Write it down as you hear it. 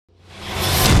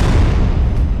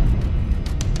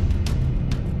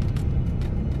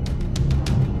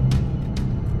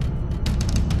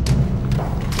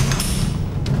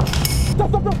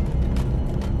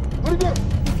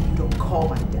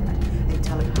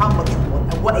how much you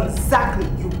want and what exactly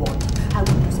you want, I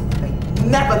will do something that you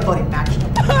never thought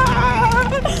imaginable.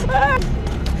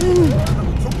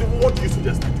 So what do you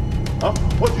suggest? Huh?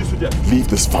 What do you suggest? Leave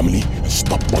this family and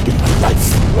stop bugging my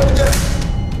life.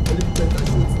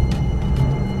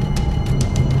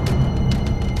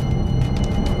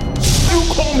 You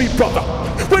call me brother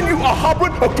when you are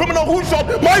harboring a criminal who shot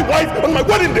my wife on my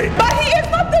wedding day. But he is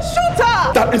not the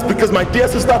shooter! That is because my dear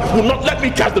sister will not let me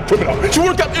catch the criminal. She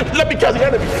won't let me catch the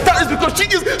enemy. That is because she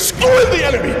is screwing the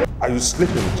enemy. Are you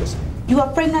sleeping, Jesse? You are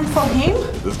pregnant for him?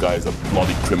 This guy is a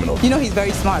bloody criminal. You know he's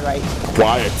very smart, right?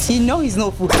 Quiet. You know he's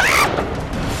no fool.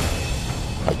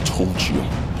 I told you,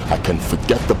 I can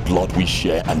forget the blood we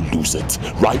share and lose it.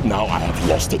 Right now, I have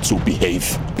lost it, so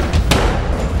behave.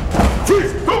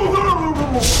 Freeze! Go!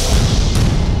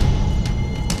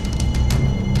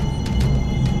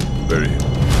 Bury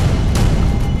him.